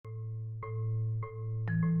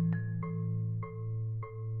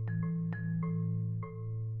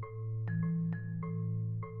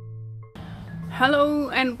Hello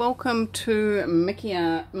and welcome to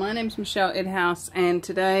Mikia. My name's Michelle Edhouse, and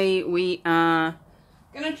today we are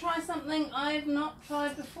going to try something I've not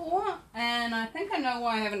tried before, and I think I know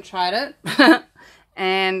why I haven't tried it.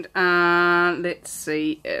 And let's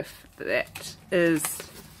see if that is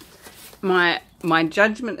my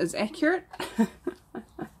judgment is accurate.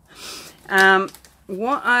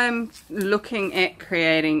 What I'm looking at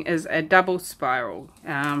creating is a double spiral.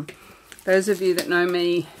 Those of you that know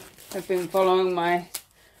me, have been following my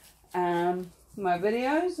my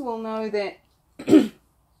videos, will know that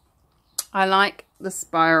I like the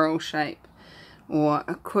spiral shape, or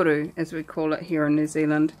a kuru as we call it here in New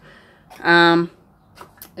Zealand. It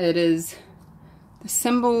is the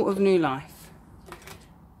symbol of new life.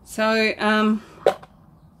 So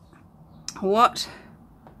what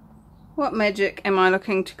magic am I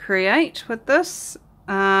looking to create with this?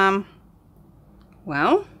 Well,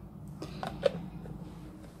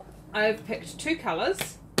 I've picked two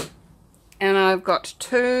colours and I've got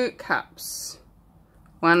two cups,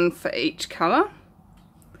 one for each colour,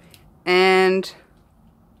 and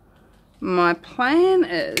my plan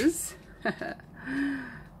is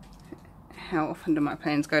how often do my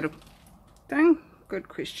plans go to dang, good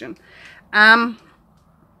question. My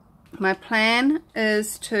plan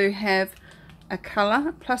is to have a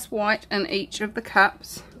colour plus white in each of the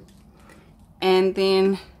cups, and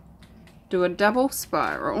then do a double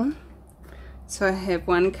spiral. So I have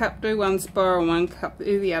one cup do one spiral, one cup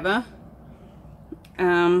do the other.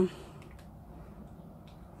 And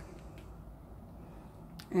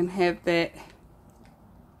have that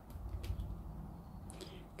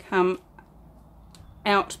come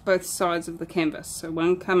out both sides of the canvas. So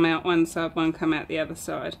one come out one side, one come out the other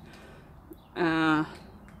side. And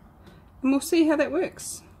we'll see how that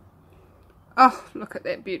works. Oh, look at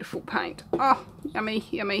that beautiful paint. Oh, yummy,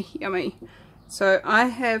 yummy, yummy. So I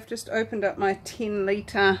have just opened up my 10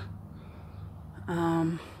 litre,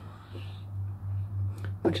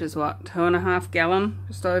 which is what, 2.5 gallon,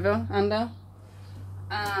 just over, under,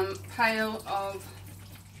 pail of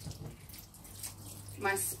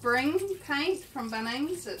my spring paint from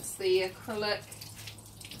Bunnings. It's the acrylic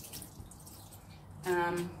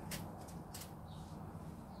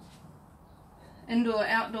indoor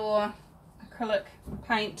outdoor acrylic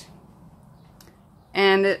paint,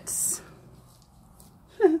 and it's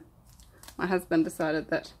my husband decided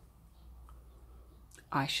that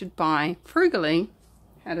I should buy frugally.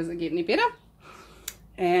 How does it get any better?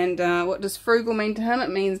 And what does frugal mean to him? It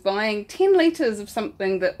means buying 10 litres of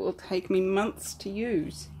something that will take me months to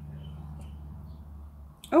use.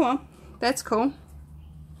 Oh well, that's cool.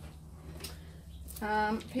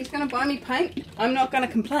 If he's going to buy me paint, I'm not going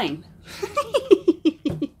to complain.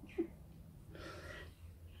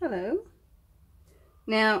 Hello.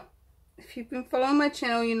 Now, if you've been following my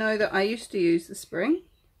channel, you know that I used to use the spring,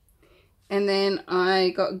 and then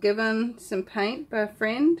I got given some paint by a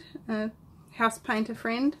friend, a house painter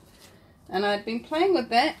friend, and I'd been playing with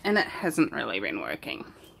that, and it hasn't really been working.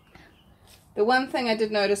 The one thing I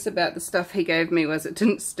did notice about the stuff he gave me was it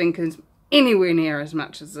didn't stink anywhere near as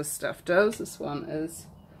much as this stuff does. This one is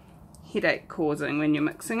headache causing when you're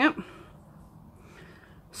mixing it.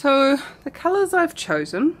 So the colours I've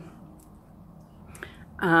chosen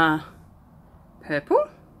are purple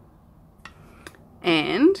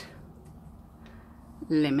and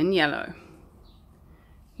lemon yellow.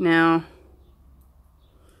 Now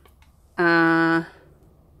I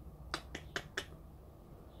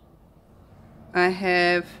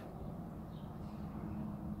have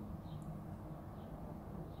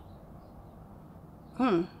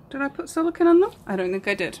did I put silicone in them? I don't think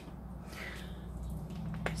I did.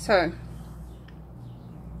 So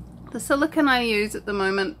the silicone I use at the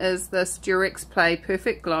moment is this Durex Play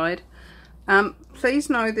Perfect Glide. Please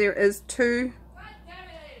know there is two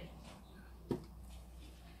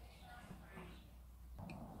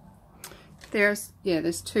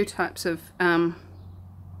there's two types of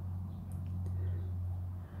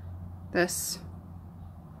this,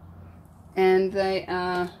 and they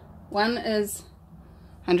are, one is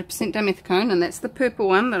 100% dimethicone, and that's the purple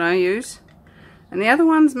one that I use. And the other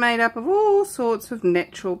one's made up of all sorts of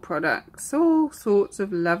natural products, all sorts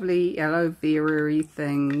of lovely aloe vera-y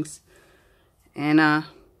things. And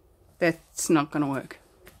that's not going to work.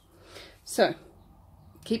 So,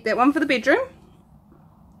 keep that one for the bedroom.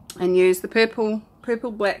 And use the purple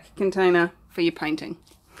black container for your painting.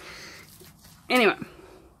 Anyway,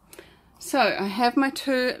 so I have my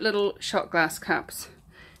two little shot glass cups.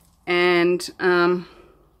 And I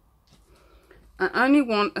only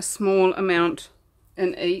want a small amount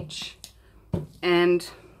in each, and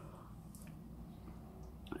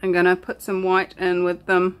I'm going to put some white in with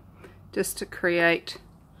them just to create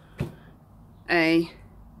a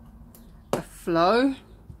flow,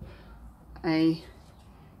 a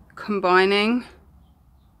combining.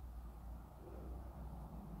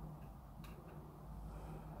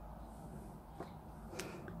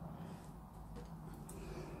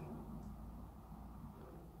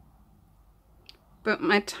 But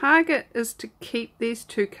my target is to keep these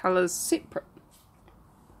two colours separate.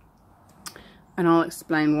 And I'll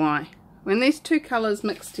explain why. When these two colours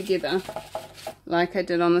mix together, like I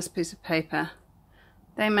did on this piece of paper,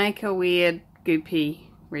 they make a weird goopy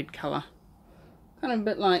red colour. Kind of a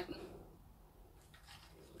bit like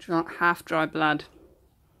half dry blood.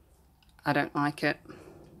 I don't like it.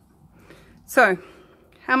 So,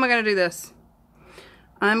 how am I going to do this?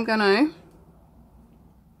 I'm going to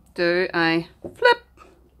do a flip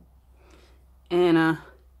and a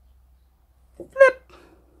flip,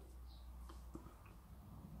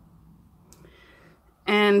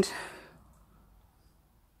 and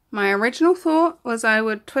my original thought was I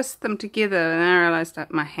would twist them together, and I realised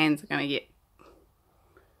that my hands are going to get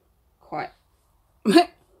quite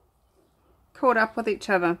caught up with each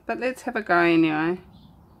other, but let's have a go anyway.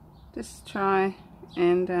 Just try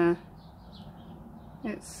and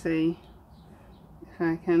let's see if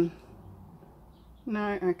I can.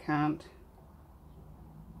 No, I can't.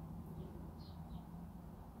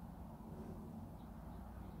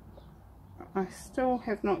 I still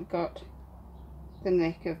have not got the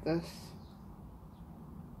neck of this.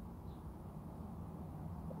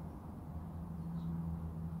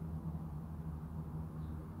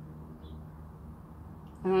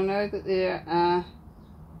 And I know that there are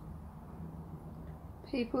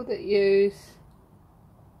people that use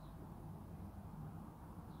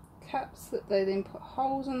cups that they then put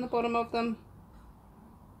holes in the bottom of them.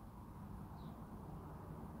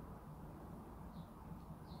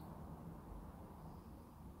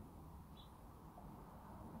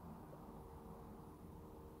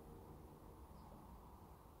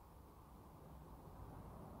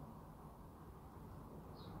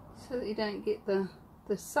 So that you don't get the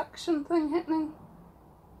suction thing happening.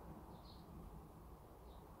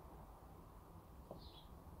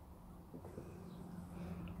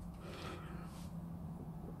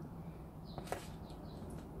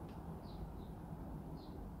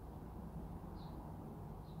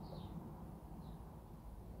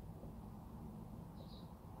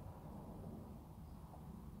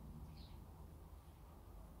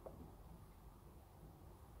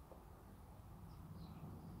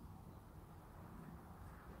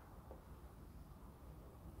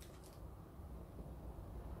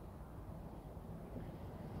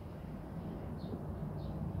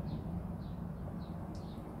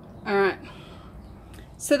 Alright,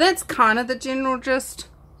 so that's kind of the general gist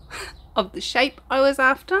of the shape I was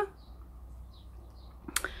after.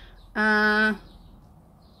 The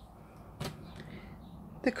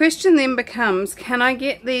question then becomes, can I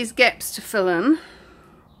get these gaps to fill in?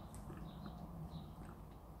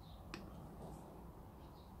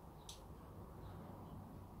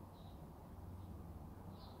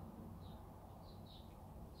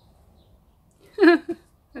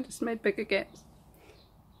 I just made bigger gaps.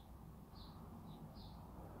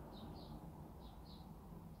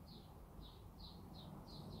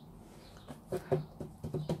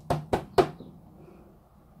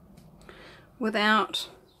 Without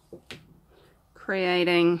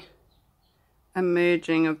creating a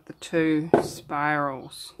merging of the two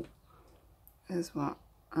spirals is what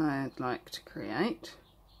I'd like to create.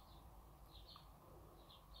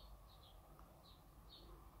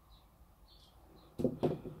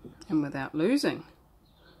 And without losing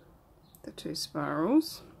the two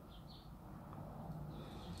spirals.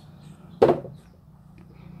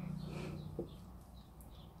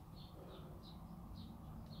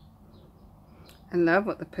 I love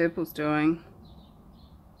what the purple's doing.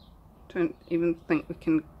 Don't even think we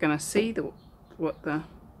can gonna see what the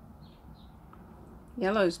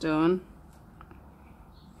yellow's doing.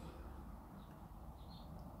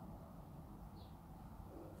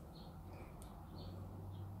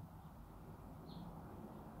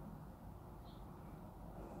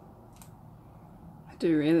 I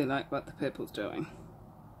do really like what the purple's doing.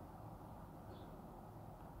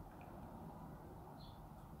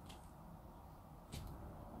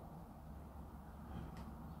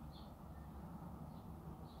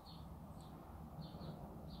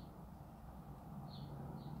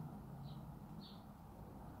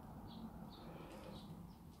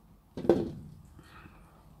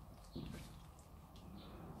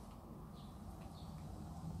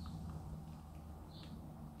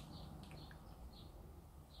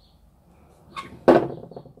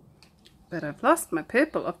 But I've lost my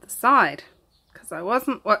purple off the side because I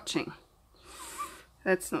wasn't watching.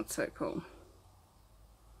 That's not so cool.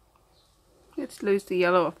 Let's lose the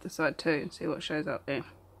yellow off the side too and see what shows up there.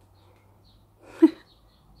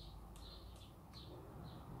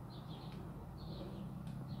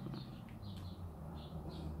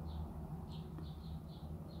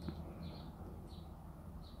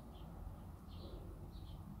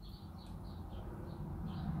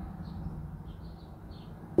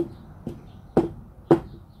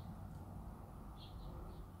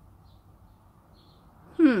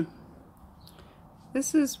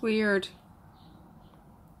 This is weird.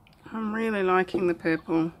 I'm really liking the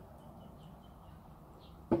purple,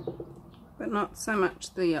 but not so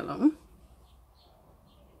much the yellow.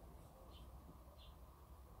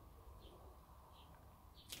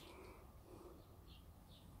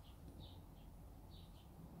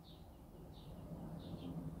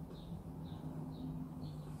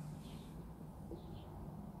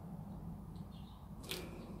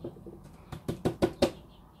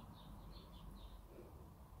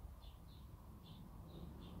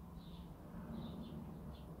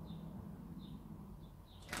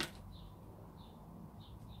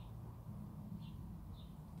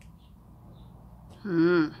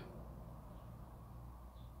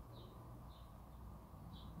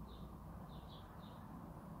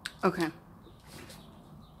 Okay.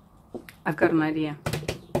 I've got an idea.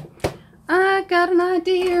 I got an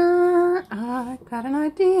idea. I got an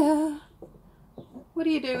idea. What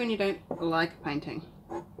do you do when you don't like a painting?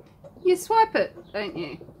 You swipe it, don't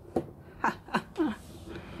you? And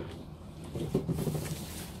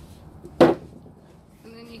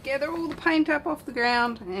then you gather all the paint up off the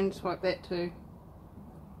ground and swipe that too.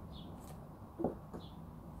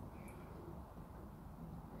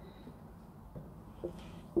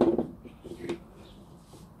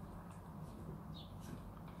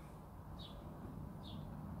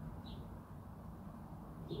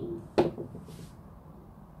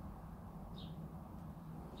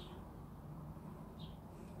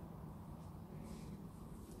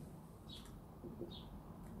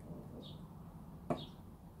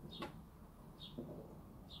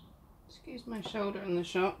 Excuse my shoulder in the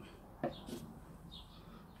shot.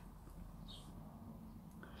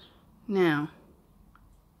 Now,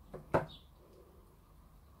 you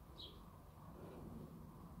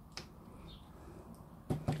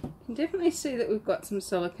can definitely see that we've got some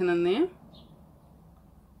silicone in there.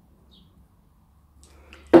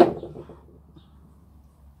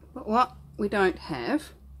 But what we don't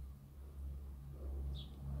have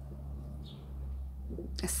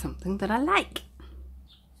is something that I like.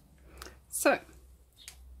 So,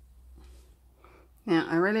 now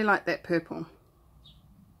I really like that purple.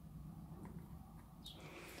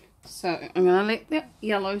 So I'm going to let that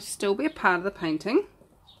yellow still be a part of the painting.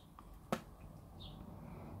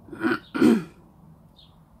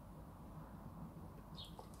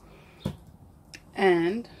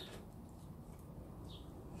 And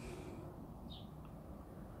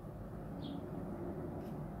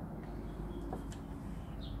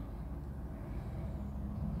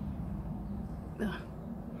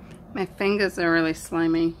my fingers are really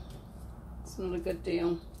slimy. It's not a good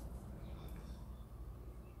deal.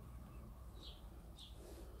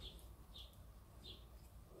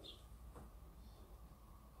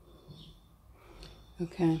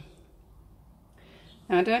 Okay.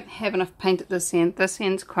 Now I don't have enough paint at this end. This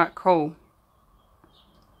end's quite cool.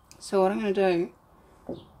 So what I'm going to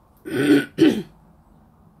do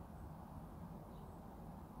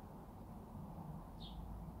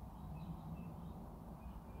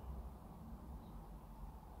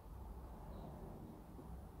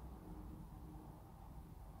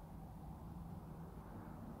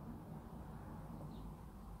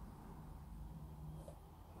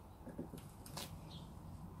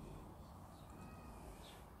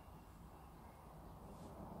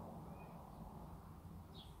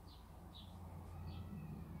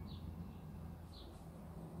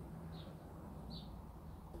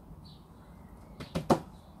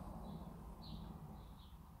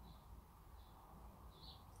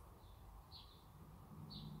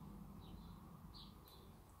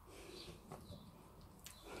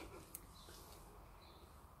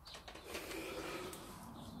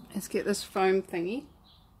is get this foam thingy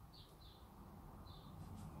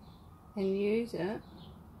and use it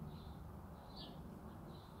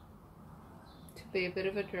to be a bit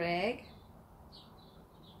of a drag.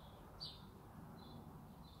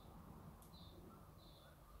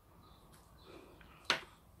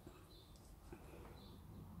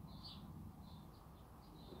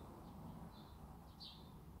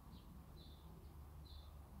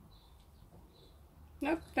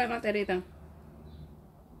 Nope, don't like that either.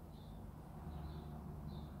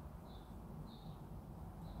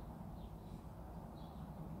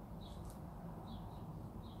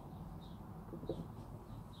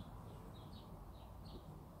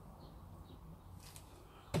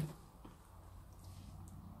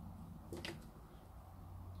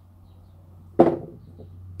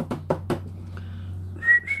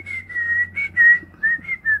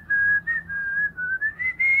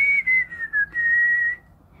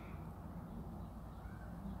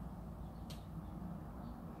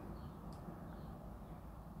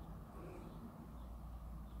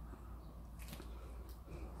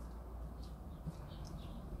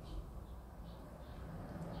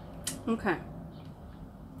 Okay,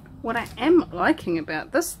 what I am liking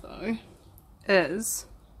about this though is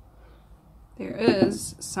there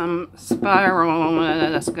is some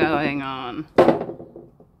spirals going on.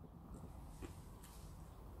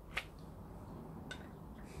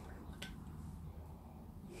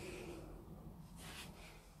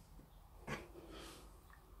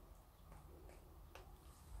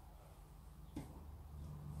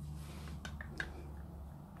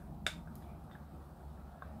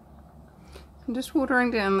 I'm just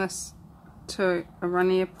watering down this to a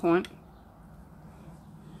runnier point.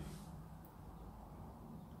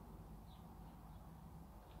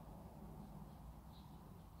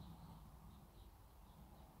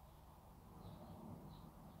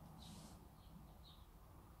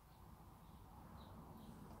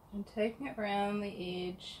 And taking it around the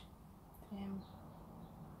edge. Damn.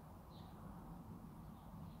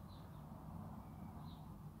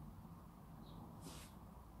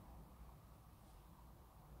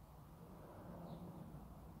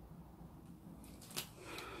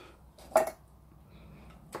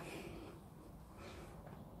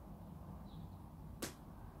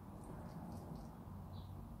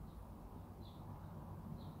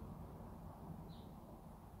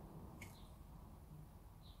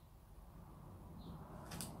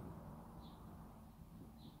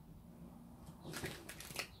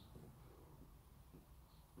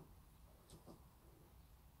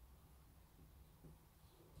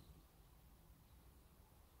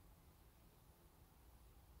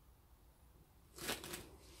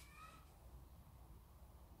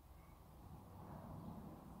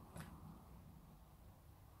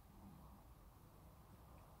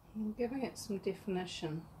 I'm giving it some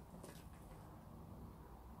definition.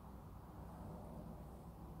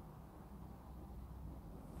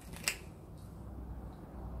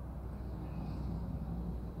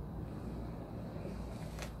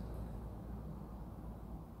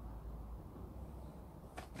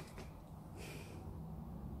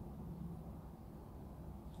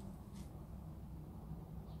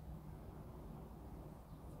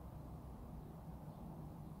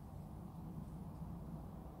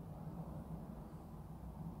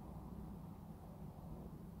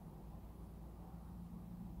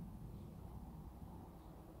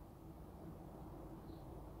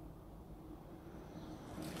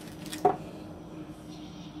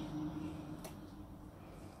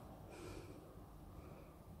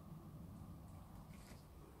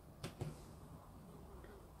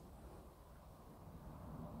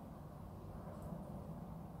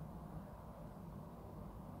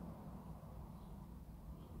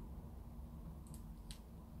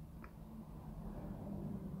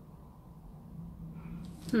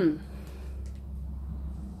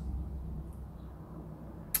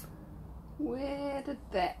 Where did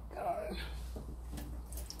that go?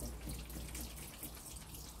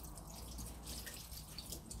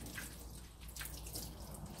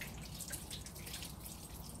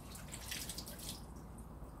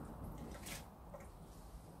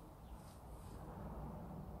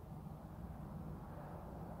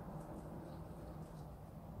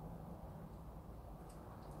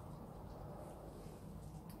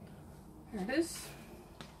 There it is.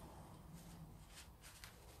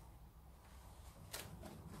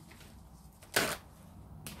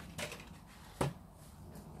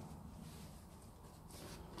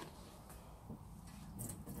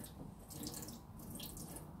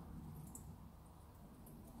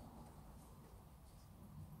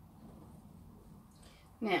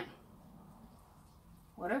 Now,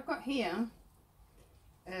 what I've got here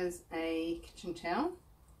is a kitchen towel,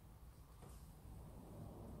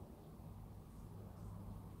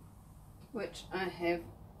 which I have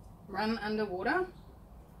run under water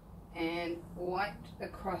and wiped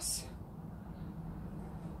across.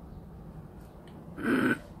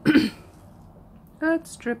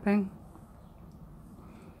 It's dripping.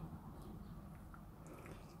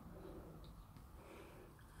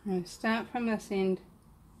 I'm going to start from this end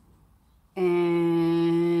and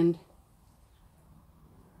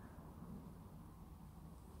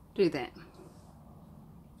do that.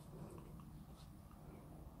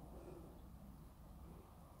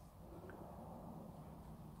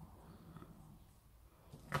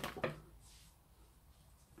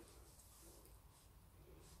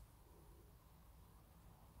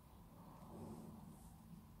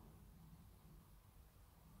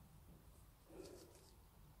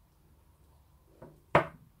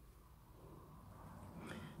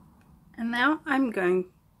 And now I'm going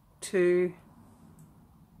to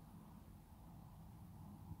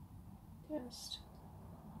just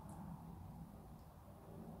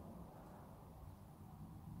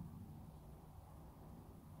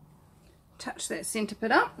touch that centre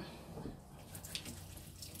bit up.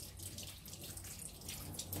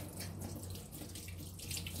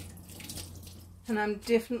 And I'm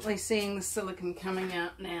definitely seeing the silicone coming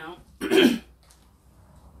out now.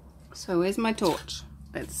 So where's my torch?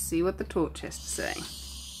 Let's see what the torch has to say.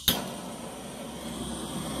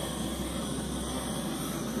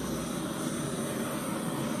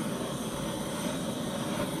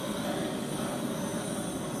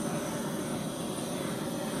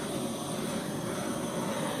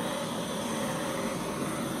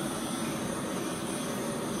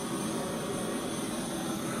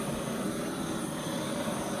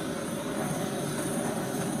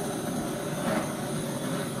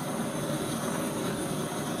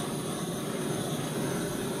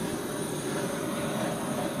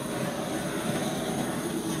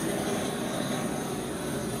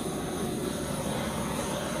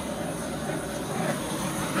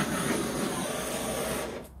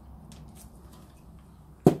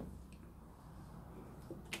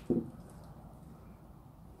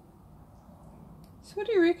 So what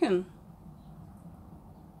do you reckon?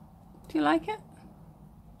 Do you like it?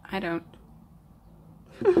 I don't.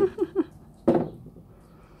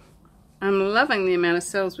 I'm loving the amount of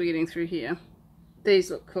cells we're getting through here. These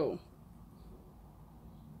look cool.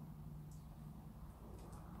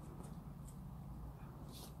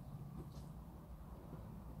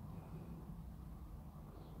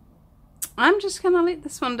 I'm just going to let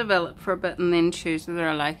this one develop for a bit and then choose whether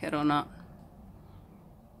I like it or not.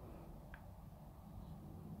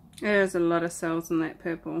 There's a lot of cells in that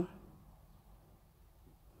purple.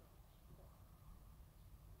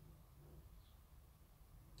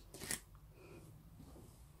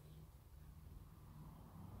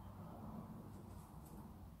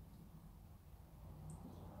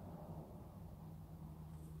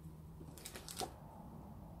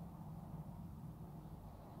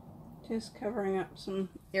 Just covering up some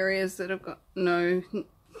areas that have got no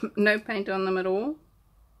paint on them at all.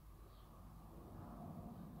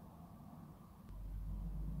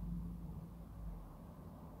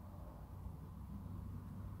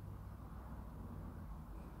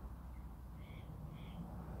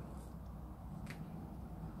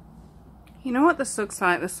 You know what this looks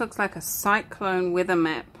like? This looks like a cyclone weather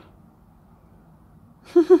map.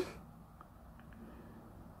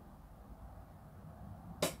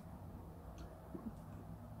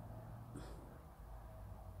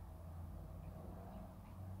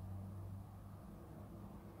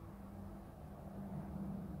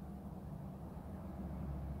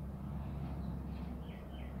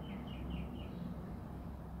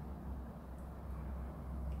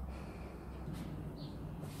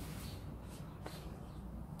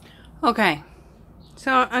 Okay,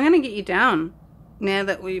 so I'm going to get you down now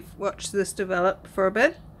that we've watched this develop for a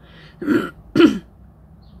bit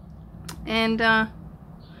and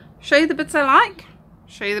show you the bits I like,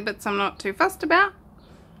 show you the bits I'm not too fussed about,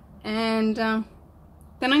 and then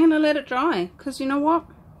I'm going to let it dry, because you know what?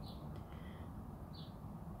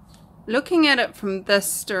 Looking at it from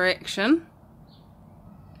this direction,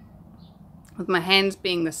 with my hands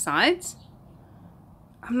being the sides,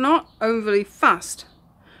 I'm not overly fussed.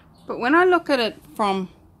 But when I look at it from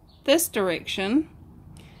this direction,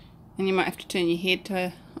 and you might have to turn your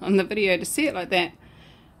head on the video to see it like that,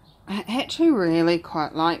 I actually really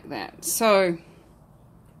quite like that. So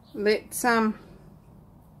let's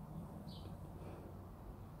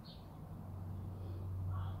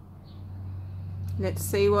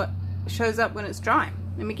see what shows up when it's dry.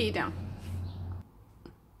 Let me get you down.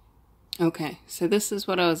 Okay, so this is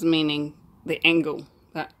what I was meaning, the angle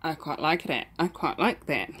that I quite like it at. I quite like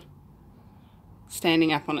that,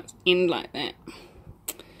 standing up on its end like that.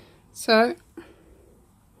 So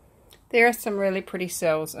there are some really pretty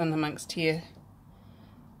cells in amongst here,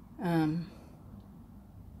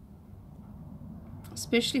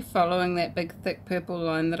 especially following that big thick purple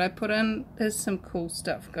line that I put in. There's some cool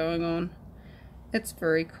stuff going on. It's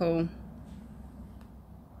very cool.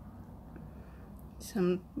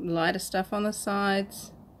 Some lighter stuff on the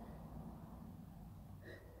sides.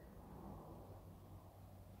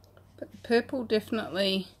 purple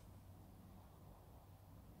definitely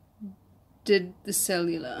did the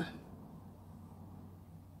cellular.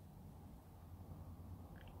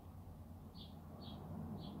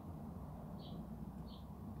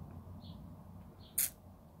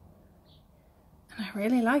 And I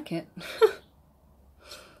really like it.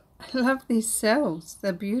 I love these cells,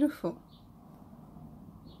 they're beautiful.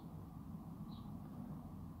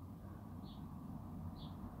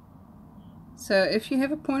 So if you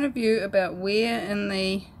have a point of view about where in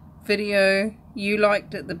the video you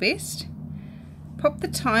liked it the best, pop the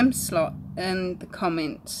time slot in the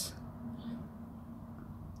comments.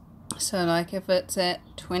 So like if it's at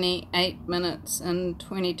 28 minutes and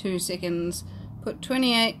 22 seconds, put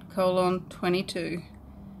 28:22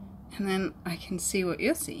 and then I can see what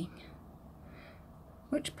you're seeing.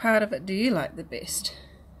 Which part of it do you like the best?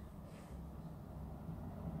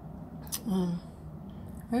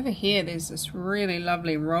 Over here there's this really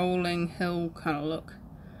lovely rolling hill kind of look.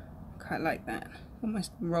 I quite like that.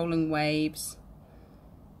 Almost rolling waves.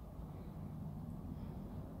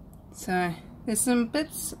 So there's some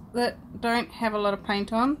bits that don't have a lot of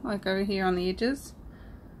paint on, like over here on the edges.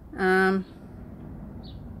 And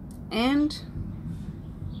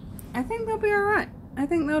I think they'll be alright. I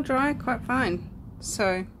think they'll dry quite fine.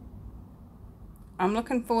 So I'm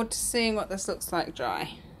looking forward to seeing what this looks like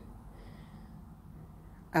dry.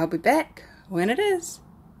 I'll be back when it is.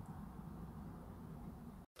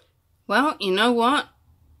 Well, you know what?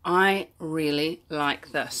 I really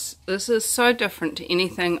like this. This is so different to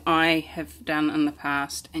anything I have done in the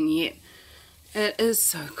past, and yet it is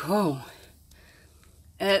so cool.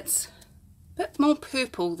 It's a bit more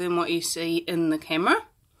purple than what you see in the camera.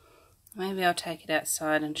 Maybe I'll take it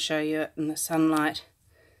outside and show you it in the sunlight.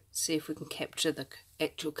 See if we can capture the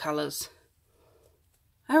actual colours.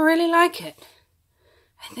 I really like it.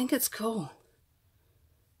 I think it's cool.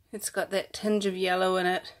 It's got that tinge of yellow in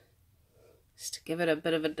it, just to give it a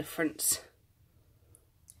bit of a difference.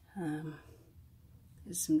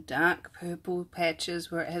 There's some dark purple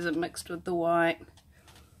patches where it hasn't mixed with the white.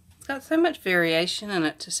 It's got so much variation in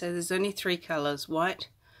it to say there's only 3 colours, white,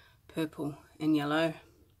 purple and yellow.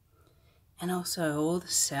 And also all the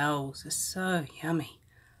cells are so yummy.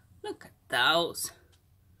 Look at those.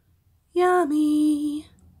 Yummy.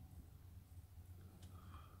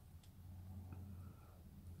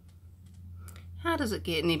 How does it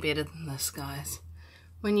get any better than this, guys?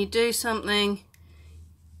 When you do something,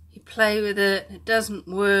 you play with it, it doesn't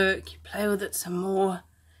work, you play with it some more,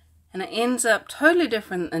 and it ends up totally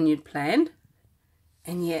different than you'd planned,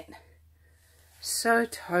 and yet so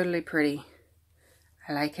totally pretty.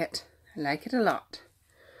 I like it. I like it a lot.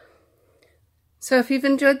 So if you've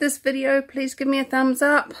enjoyed this video, please give me a thumbs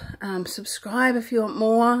up. Subscribe if you want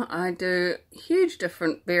more. I do huge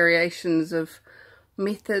different variations of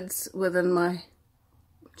methods within my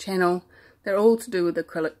channel. They're all to do with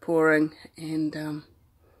acrylic pouring, and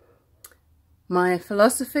my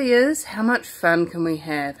philosophy is, how much fun can we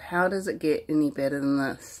have? How does it get any better than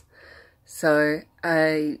this? So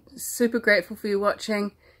I'm super grateful for you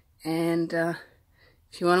watching, and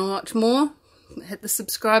if you want to watch more, hit the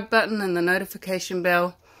subscribe button and the notification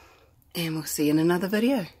bell, and we'll see you in another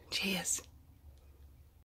video. Cheers.